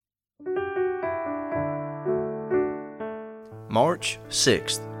March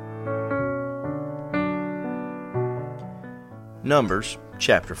 6th. Numbers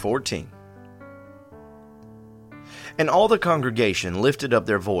chapter 14. And all the congregation lifted up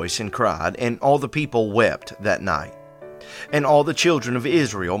their voice and cried, and all the people wept that night. And all the children of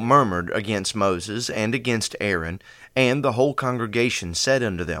Israel murmured against Moses and against Aaron, and the whole congregation said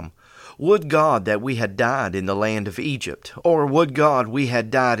unto them, Would God that we had died in the land of Egypt, or would God we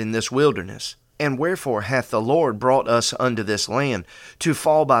had died in this wilderness? And wherefore hath the Lord brought us unto this land, to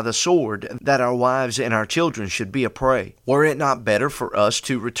fall by the sword, that our wives and our children should be a prey? Were it not better for us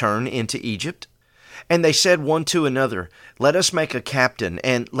to return into Egypt? And they said one to another, Let us make a captain,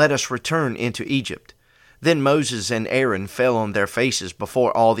 and let us return into Egypt. Then Moses and Aaron fell on their faces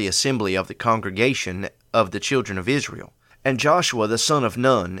before all the assembly of the congregation of the children of Israel. And Joshua the son of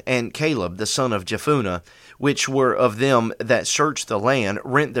Nun, and Caleb the son of Jephunneh, which were of them that searched the land,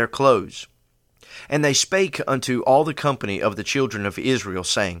 rent their clothes. And they spake unto all the company of the children of Israel,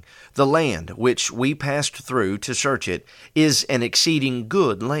 saying, The land which we passed through to search it is an exceeding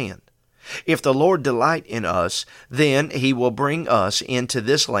good land. If the Lord delight in us, then he will bring us into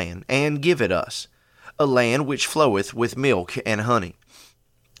this land, and give it us, a land which floweth with milk and honey.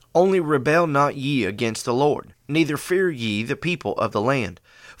 Only rebel not ye against the Lord, neither fear ye the people of the land,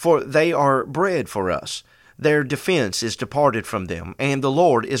 for they are bread for us. Their defense is departed from them, and the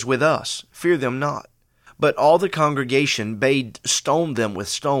Lord is with us. Fear them not. But all the congregation bade stone them with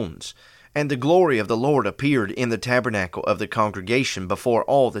stones. And the glory of the Lord appeared in the tabernacle of the congregation before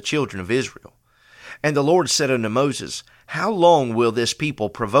all the children of Israel. And the Lord said unto Moses, How long will this people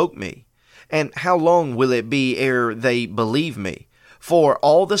provoke me? And how long will it be ere they believe me, for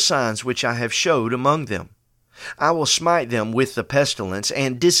all the signs which I have showed among them? I will smite them with the pestilence,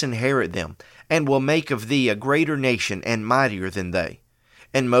 and disinherit them, and will make of thee a greater nation and mightier than they.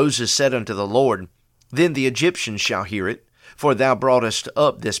 And Moses said unto the Lord, Then the Egyptians shall hear it, for thou broughtest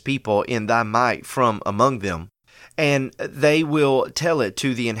up this people in thy might from among them. And they will tell it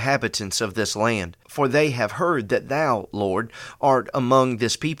to the inhabitants of this land, for they have heard that thou, Lord, art among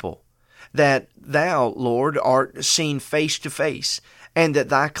this people, that thou, Lord, art seen face to face, and that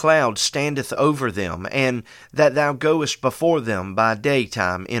thy cloud standeth over them, and that thou goest before them by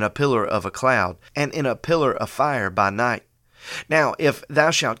daytime in a pillar of a cloud, and in a pillar of fire by night. Now if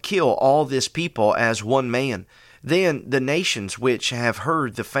thou shalt kill all this people as one man, then the nations which have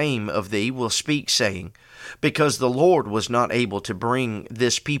heard the fame of thee will speak, saying, Because the Lord was not able to bring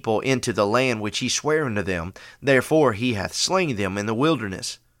this people into the land which he sware unto them, therefore he hath slain them in the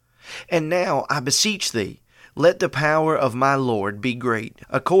wilderness. And now I beseech thee, let the power of my Lord be great,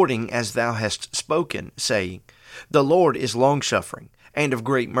 according as thou hast spoken, saying, The Lord is longsuffering, and of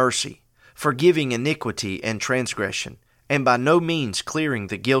great mercy, forgiving iniquity and transgression, and by no means clearing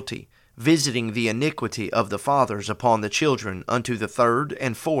the guilty, visiting the iniquity of the fathers upon the children unto the third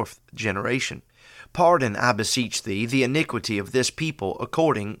and fourth generation. Pardon, I beseech thee, the iniquity of this people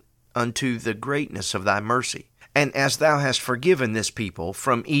according unto the greatness of thy mercy, and as thou hast forgiven this people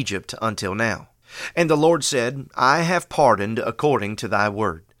from Egypt until now. And the Lord said, I have pardoned according to thy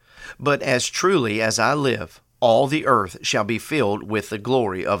word. But as truly as I live, all the earth shall be filled with the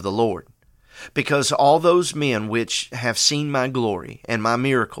glory of the Lord. Because all those men which have seen my glory and my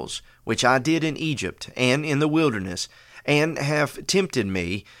miracles, which I did in Egypt and in the wilderness, and have tempted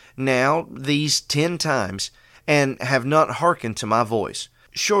me now these 10 times, and have not hearkened to my voice,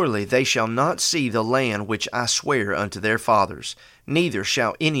 surely they shall not see the land which I swear unto their fathers, neither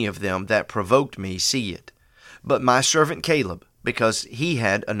shall any of them that provoked me see it. But my servant Caleb, because he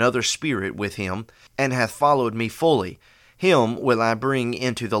had another spirit with him, and hath followed me fully, him will I bring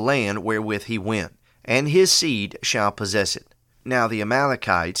into the land wherewith he went, and his seed shall possess it. Now the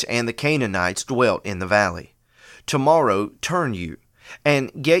Amalekites and the Canaanites dwelt in the valley. Tomorrow turn you,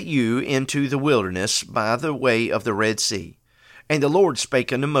 and get you into the wilderness by the way of the Red Sea. And the Lord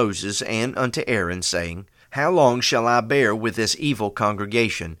spake unto Moses and unto Aaron, saying, How long shall I bear with this evil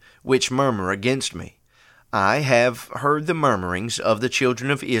congregation, which murmur against me? I have heard the murmurings of the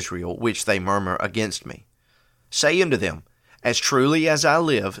children of Israel, which they murmur against me. Say unto them, As truly as I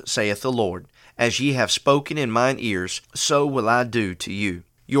live, saith the Lord, as ye have spoken in mine ears, so will I do to you.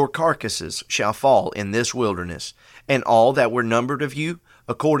 Your carcasses shall fall in this wilderness, and all that were numbered of you,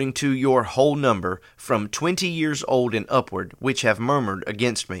 according to your whole number, from 20 years old and upward, which have murmured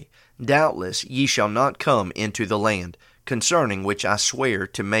against me. Doubtless ye shall not come into the land, concerning which I swear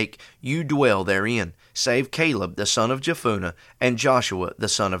to make you dwell therein, save Caleb the son of Jephunneh, and Joshua the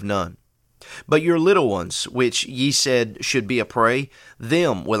son of Nun. But your little ones, which ye said should be a prey,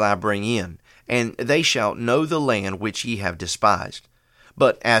 them will I bring in, and they shall know the land which ye have despised.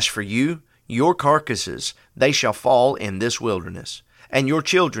 But as for you, Your carcasses, they shall fall in this wilderness, and your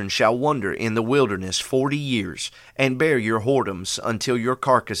children shall wander in the wilderness 40 years, and bear your whoredoms until your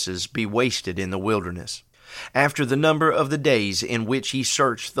carcasses be wasted in the wilderness. After the number of the days in which ye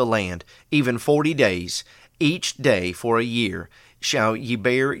search the land, even 40 days, each day for a year, shall ye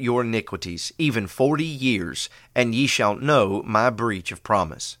bear your iniquities, even 40 years, and ye shall know my breach of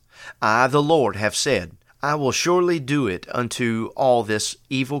promise. I, the Lord, have said, I will surely do it unto all this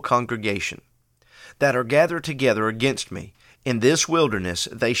evil congregation that are gathered together against me. In this wilderness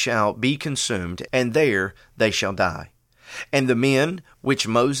they shall be consumed, and there they shall die. And the men which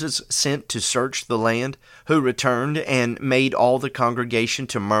Moses sent to search the land, who returned and made all the congregation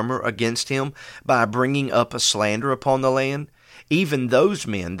to murmur against him by bringing up a slander upon the land, even those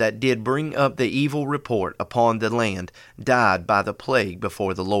men that did bring up the evil report upon the land died by the plague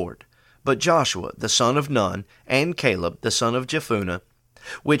before the Lord. But Joshua the son of Nun, and Caleb the son of Jephunneh,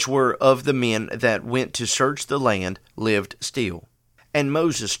 which were of the men that went to search the land, lived still. And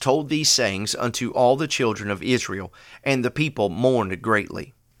Moses told these sayings unto all the children of Israel, and the people mourned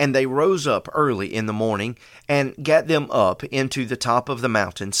greatly. And they rose up early in the morning, and gat them up into the top of the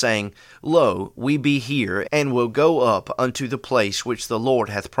mountain, saying, Lo, we be here, and will go up unto the place which the Lord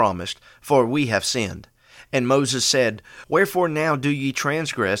hath promised, for we have sinned. And Moses said, Wherefore now do ye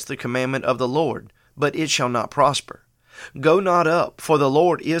transgress the commandment of the Lord? But it shall not prosper. Go not up, for the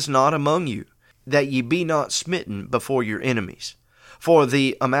Lord is not among you, that ye be not smitten before your enemies. For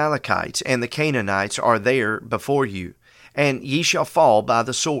the Amalekites and the Canaanites are there before you, and ye shall fall by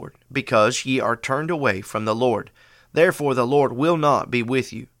the sword, because ye are turned away from the Lord. Therefore the Lord will not be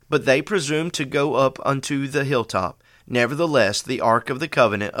with you. But they presumed to go up unto the hilltop. Nevertheless the ark of the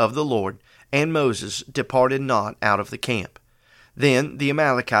covenant of the Lord and Moses departed not out of the camp. Then the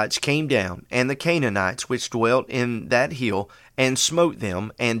Amalekites came down, and the Canaanites which dwelt in that hill, and smote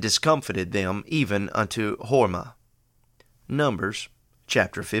them, and discomfited them, even unto Hormah. Numbers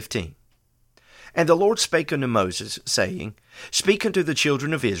chapter 15. And the Lord spake unto Moses, saying, Speak unto the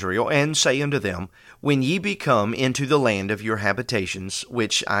children of Israel, and say unto them, When ye be come into the land of your habitations,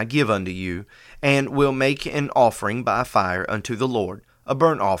 which I give unto you, and will make an offering by fire unto the Lord, a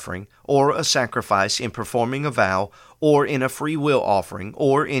burnt offering, or a sacrifice in performing a vow, or in a free will offering,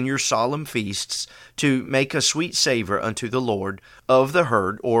 or in your solemn feasts, to make a sweet savour unto the Lord, of the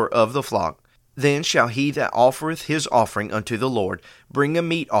herd or of the flock, then shall he that offereth his offering unto the Lord bring a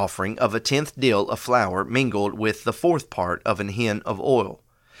meat offering of a 10th dill of flour mingled with the 4th part of an hin of oil.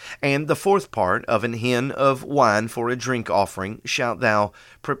 And the 4th part of an hin of wine for a drink offering shalt thou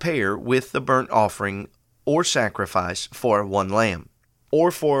prepare with the burnt offering or sacrifice for 1 lamb. Or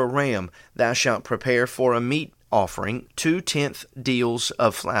for a ram thou shalt prepare for a meat offering 2 tenth deals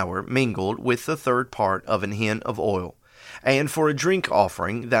of flour mingled with the 3rd part of an hin of oil. And for a drink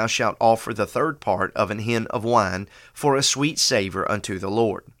offering thou shalt offer the 3rd part of an hin of wine for a sweet savour unto the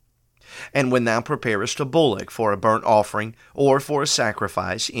Lord. And when thou preparest a bullock for a burnt offering, or for a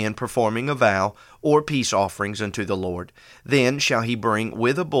sacrifice in performing a vow, or peace offerings unto the Lord, then shall he bring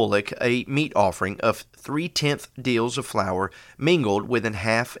with a bullock a meat offering of 3 tenth deals of flour mingled with an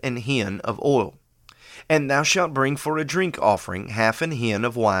half an hin of oil. And thou shalt bring for a drink offering half an hin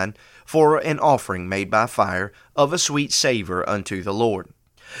of wine for an offering made by fire of a sweet savour unto the Lord.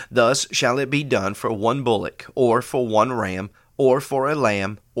 Thus shall it be done for 1 bullock, or for 1 ram, or for a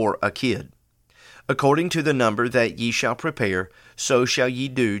lamb, or a kid. According to the number that ye shall prepare, so shall ye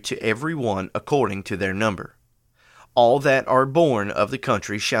do to every one according to their number. All that are born of the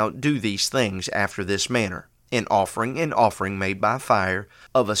country shall do these things after this manner, in offering an offering made by fire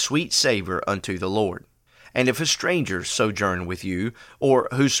of a sweet savour unto the Lord. And if a stranger sojourn with you, or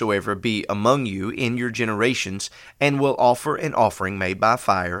whosoever be among you in your generations, and will offer an offering made by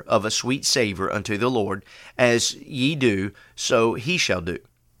fire of a sweet savour unto the Lord, as ye do, so he shall do.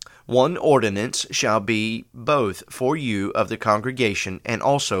 1 ordinance shall be both for you of the congregation, and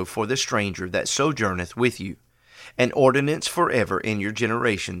also for the stranger that sojourneth with you. An ordinance forever in your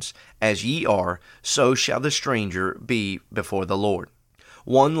generations, as ye are, so shall the stranger be before the Lord.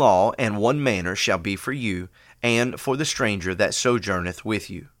 1 law and 1 manner shall be for you, and for the stranger that sojourneth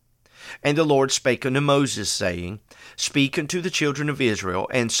with you. And the Lord spake unto Moses, saying, Speak unto the children of Israel,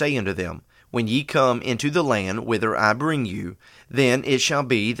 and say unto them, When ye come into the land whither I bring you, then it shall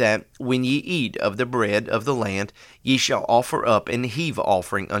be that when ye eat of the bread of the land, ye shall offer up an heave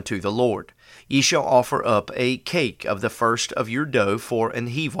offering unto the Lord. Ye shall offer up a cake of the first of your dough for an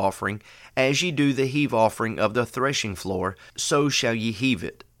heave offering, as ye do the heave offering of the threshing floor, so shall ye heave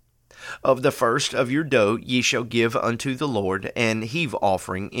it. Of the first of your dough ye shall give unto the Lord an heave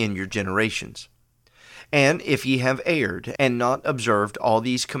offering in your generations. And if ye have erred, and not observed all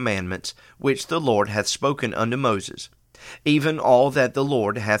these commandments which the Lord hath spoken unto Moses, even all that the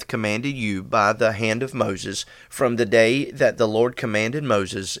Lord hath commanded you by the hand of Moses, from the day that the Lord commanded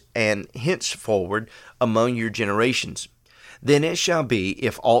Moses, and henceforward among your generations, then it shall be,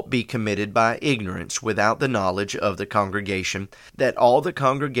 if aught be committed by ignorance without the knowledge of the congregation, that all the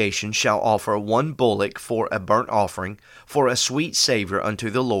congregation shall offer one bullock for a burnt offering, for a sweet savour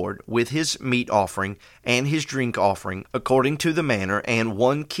unto the Lord, with his meat offering and his drink offering, according to the manner, and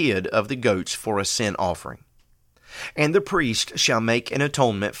one kid of the goats for a sin offering. And the priest shall make an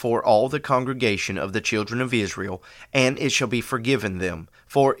atonement for all the congregation of the children of Israel, and it shall be forgiven them,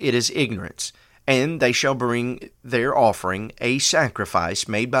 for it is ignorance. And they shall bring their offering, a sacrifice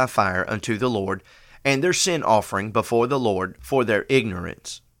made by fire unto the Lord, and their sin offering before the Lord for their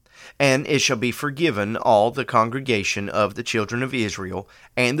ignorance. And it shall be forgiven all the congregation of the children of Israel,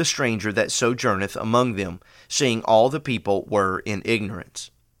 and the stranger that sojourneth among them, seeing all the people were in ignorance.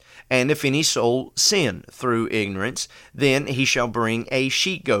 And if any soul sin through ignorance, then he shall bring a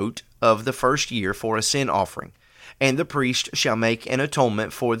she-goat of the first year for a sin offering. And the priest shall make an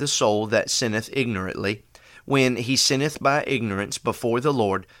atonement for the soul that sinneth ignorantly, when he sinneth by ignorance before the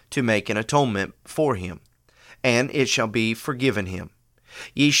Lord, to make an atonement for him, and it shall be forgiven him.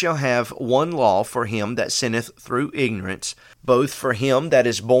 Ye shall have one law for him that sinneth through ignorance, both for him that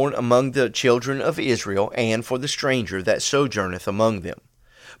is born among the children of Israel, and for the stranger that sojourneth among them.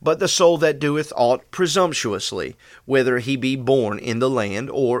 But the soul that doeth aught presumptuously, whether he be born in the land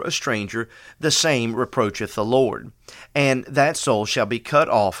or a stranger, the same reproacheth the Lord, and that soul shall be cut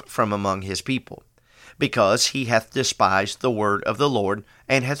off from among his people, because he hath despised the word of the Lord,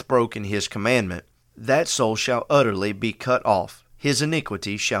 and hath broken his commandment. That soul shall utterly be cut off, his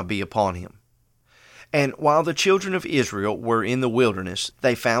iniquity shall be upon him. And while the children of Israel were in the wilderness,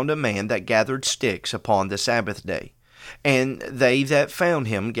 they found a man that gathered sticks upon the Sabbath day. And they that found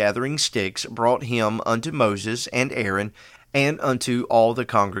him gathering sticks brought him unto Moses and Aaron, and unto all the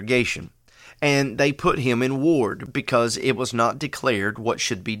congregation. And they put him in ward, because it was not declared what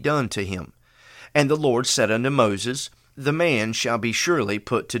should be done to him. And the Lord said unto Moses, The man shall be surely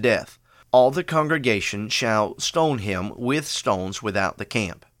put to death. All the congregation shall stone him with stones without the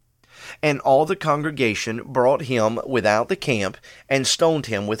camp. And all the congregation brought him without the camp, and stoned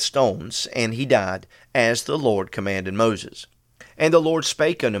him with stones, and he died, as the Lord commanded Moses. And the Lord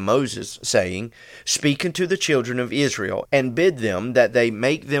spake unto Moses, saying, Speak unto the children of Israel, and bid them that they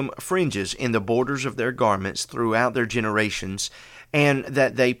make them fringes in the borders of their garments throughout their generations, and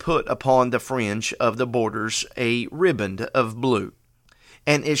that they put upon the fringe of the borders a riband of blue.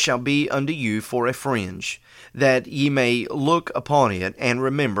 And it shall be unto you for a fringe, that ye may look upon it, and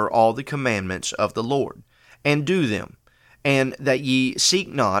remember all the commandments of the Lord, and do them, and that ye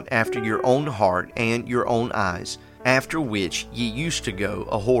seek not after your own heart and your own eyes, after which ye used to go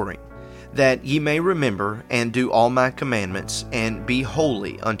a-whoring, that ye may remember and do all my commandments, and be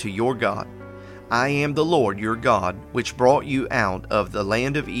holy unto your God. I am the Lord your God, which brought you out of the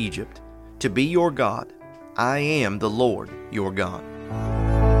land of Egypt, to be your God. I am the Lord your God.